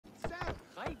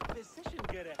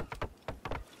göre.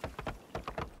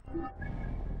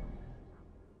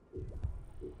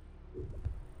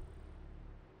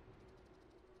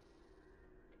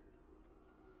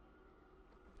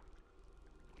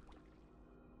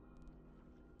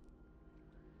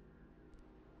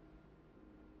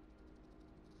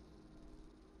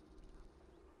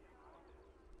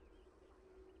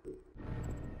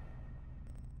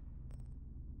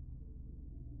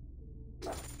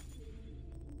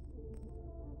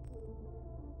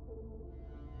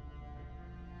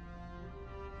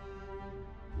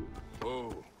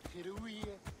 Oh,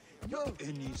 خروية.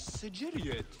 اني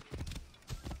سجريت.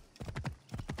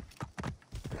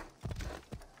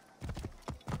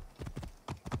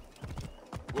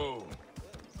 Whoa.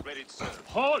 Ready to serve.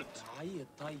 Halt! عي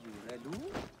الطيور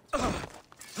لو.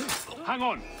 Hang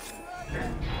on!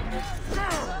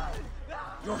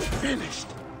 You're finished.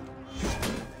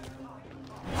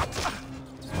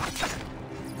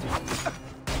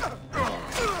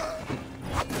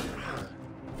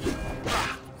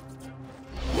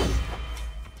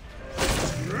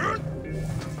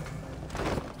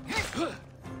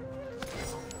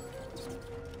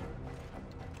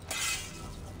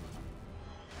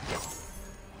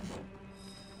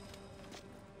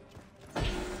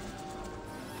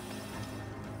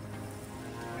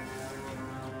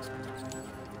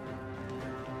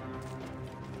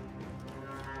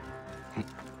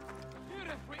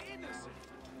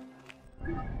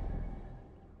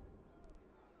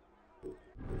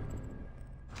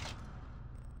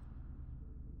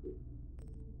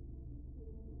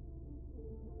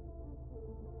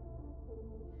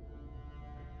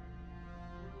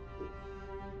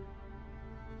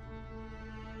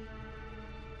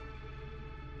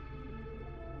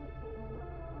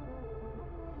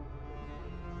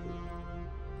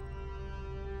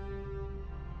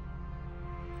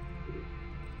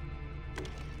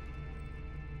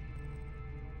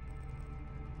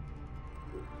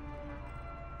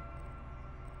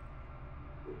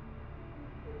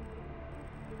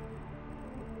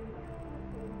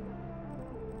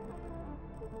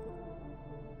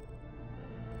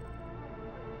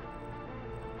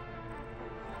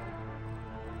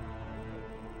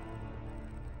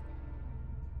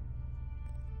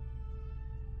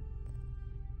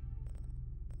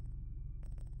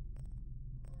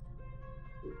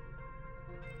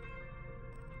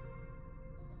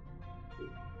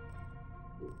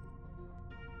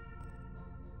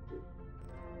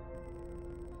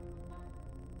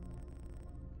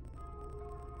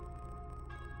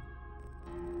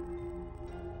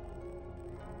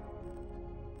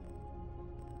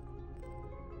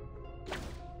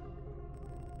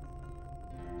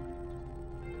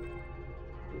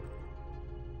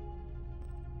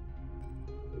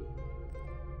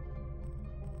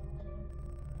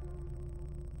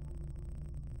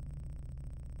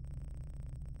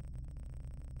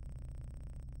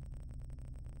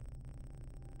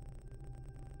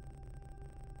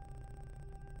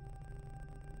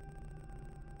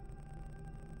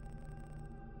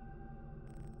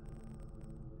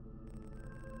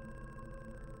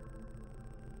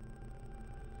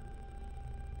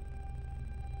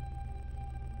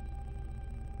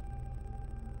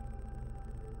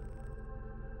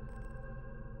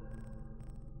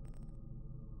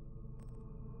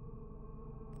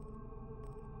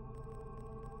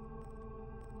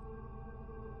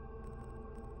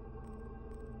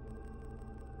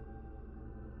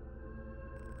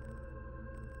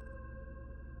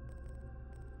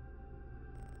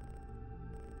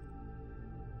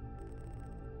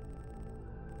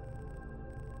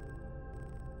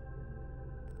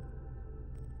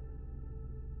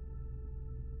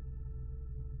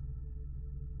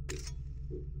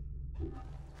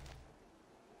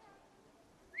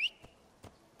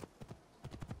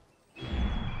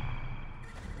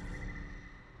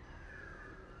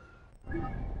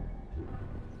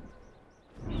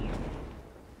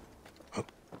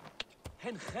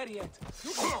 هن خريت.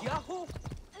 ياهو.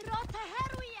 Rote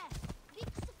heroje!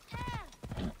 Riksop är!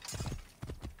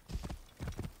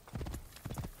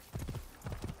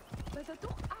 Wat er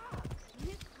toch aan?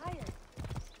 Niet rijden.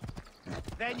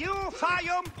 The new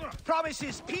Fayum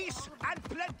promises peace and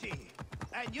plenty.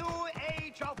 A new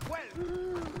age of wealth.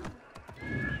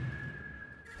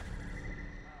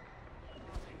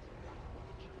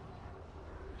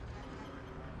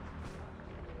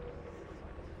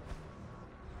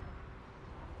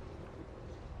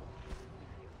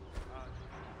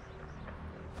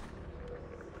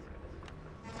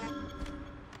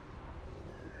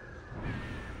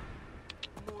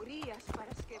 Morías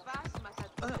para que vas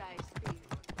matatuta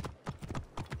espíritu.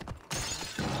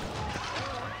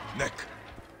 Neck.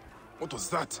 What was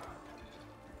that?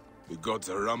 The gods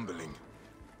are rumbling.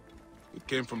 It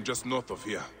came from just north of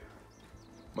here.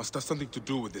 Must have something to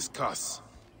do with this curse.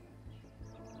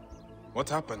 What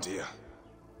happened here?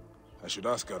 I should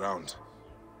ask around.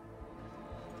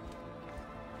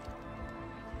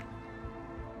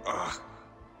 Ah,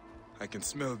 I can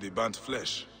smell the burnt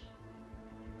flesh.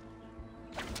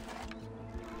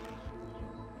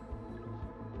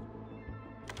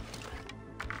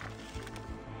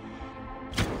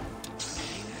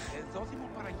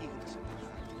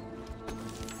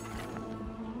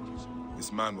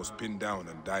 This man was pinned down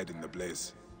and died in the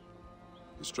blaze.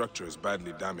 The structure is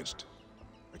badly damaged.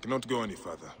 I cannot go any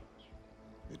further.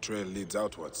 The trail leads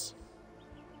outwards.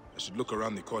 I should look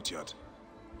around the courtyard.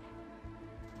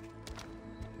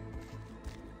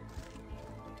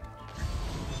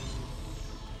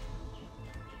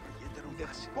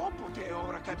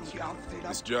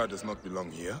 This jar does not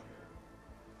belong here.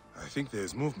 I think there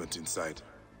is movement inside.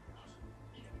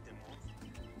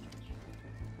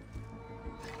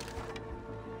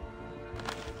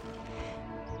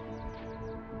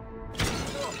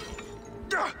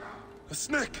 A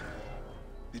snake!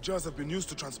 The jars have been used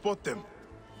to transport them.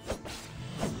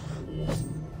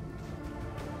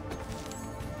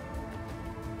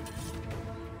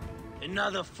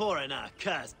 Another foreigner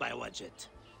cursed by Wadjet.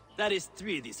 That is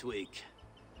 3 this week.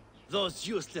 Those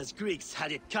useless Greeks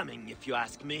had it coming, if you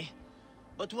ask me.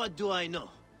 But what do I know?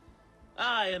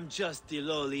 I am just the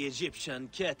lowly Egyptian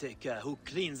caretaker who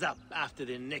cleans up after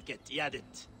the naked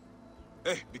Yadit.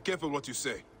 Hey, be careful what you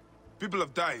say. People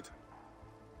have died.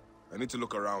 I need to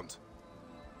look around.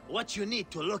 What you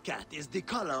need to look at is the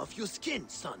color of your skin,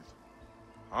 son.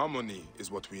 Harmony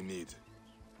is what we need.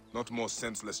 Not more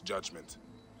senseless judgment.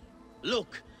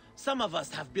 Look, some of us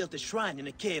have built a shrine in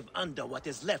a cave under what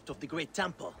is left of the Great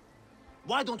Temple.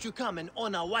 Why don't you come and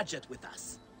honor Wadjet with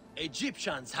us?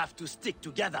 Egyptians have to stick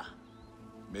together.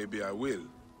 Maybe I will,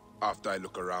 after I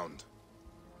look around.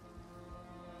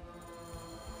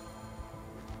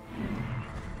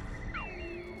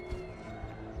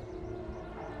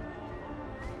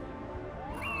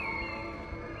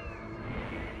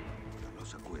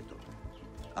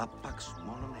 Άπαξ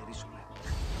μόνον ερίσουνε.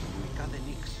 Λογικά δεν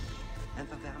ήξε. Εν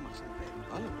θα θεάμαξε.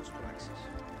 Άλλο προς πράξεις.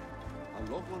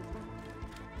 Αλόγω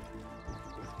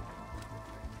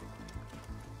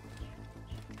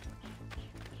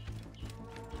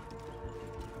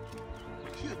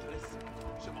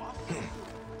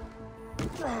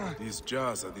These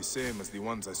jars are the same as the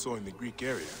ones I saw in the Greek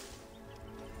area.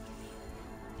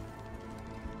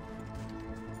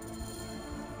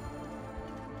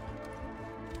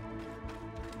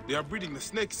 They are breeding the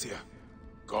snakes here.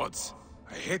 Gods,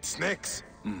 I hate snakes.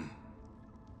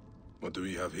 What do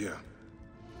we have here?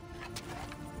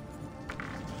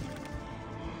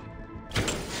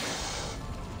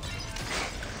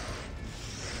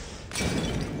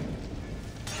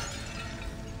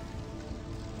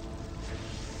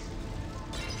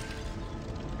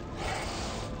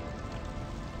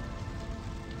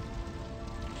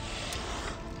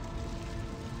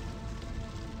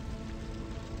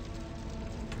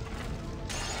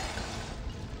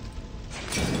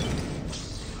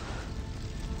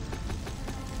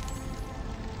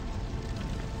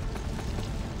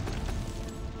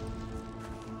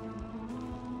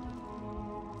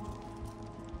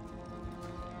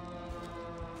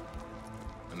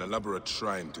 An elaborate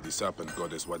shrine to the serpent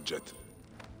goddess Wadjet.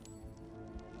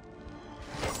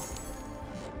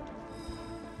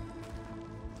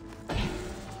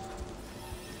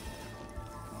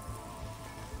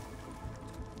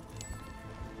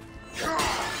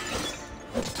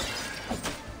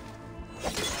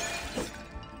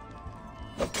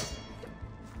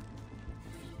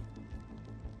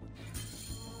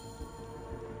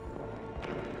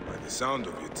 By the sound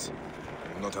of it,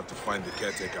 I will not have to find the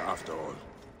caretaker after all.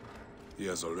 He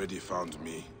has already found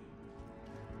me.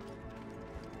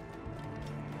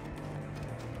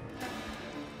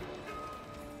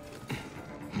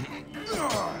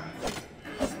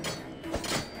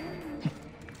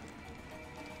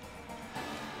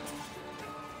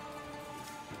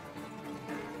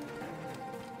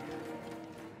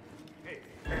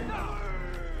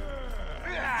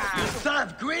 You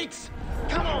serve Greeks?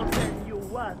 Come on then, you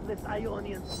worthless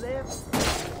Ionian slave!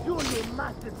 Do your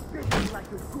master's bidding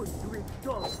like a good Greek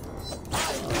dog. I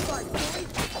fight for it.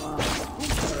 Who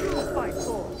do you fight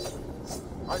for?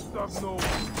 I serve no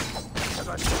one. And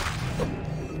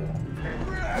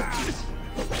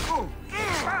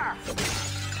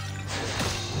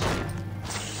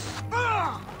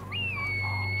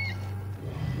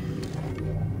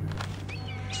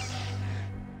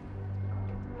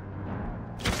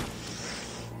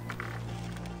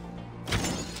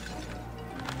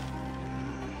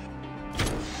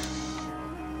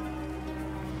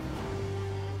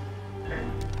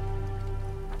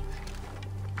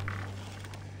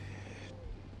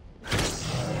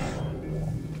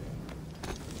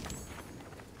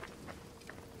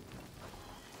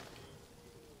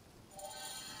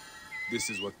This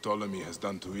is what Ptolemy has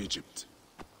done to Egypt.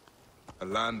 A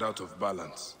land out of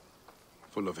balance,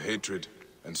 full of hatred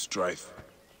and strife.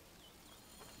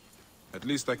 At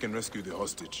least I can rescue the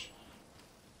hostage.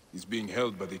 He's being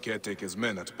held by the caretaker's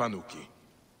men at Panuki.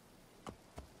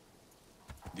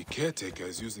 The caretaker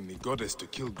is using the goddess to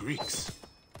kill Greeks.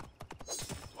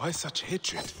 Why such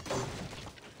hatred?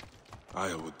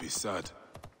 Aya would be sad.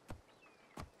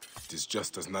 It is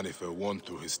just as Nanifer warned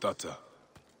through his stutter.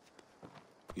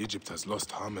 Egypt has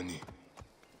lost harmony.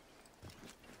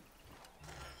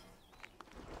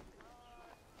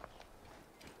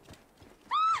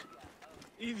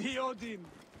 Idiodin!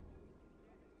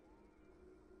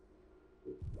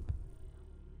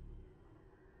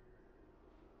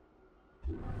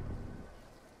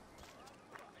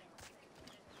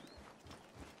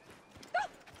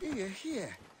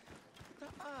 Here.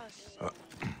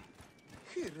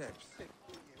 Here,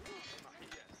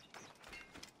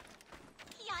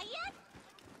 Kiayet?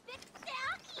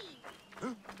 Vikstaki!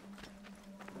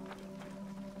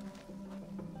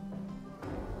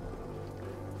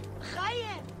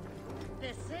 Chayet!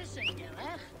 Decision,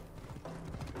 Gelech.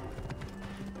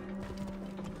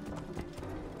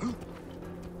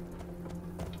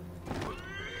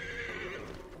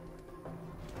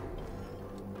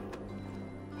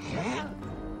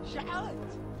 Shalit!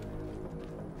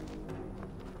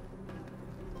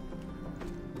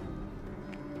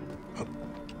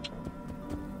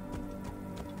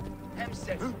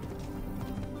 Hemset.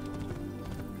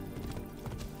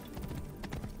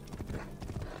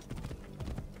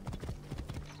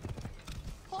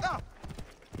 Whoa.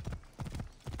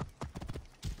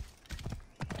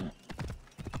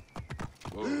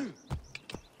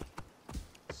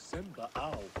 Simba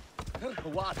ow.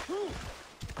 What?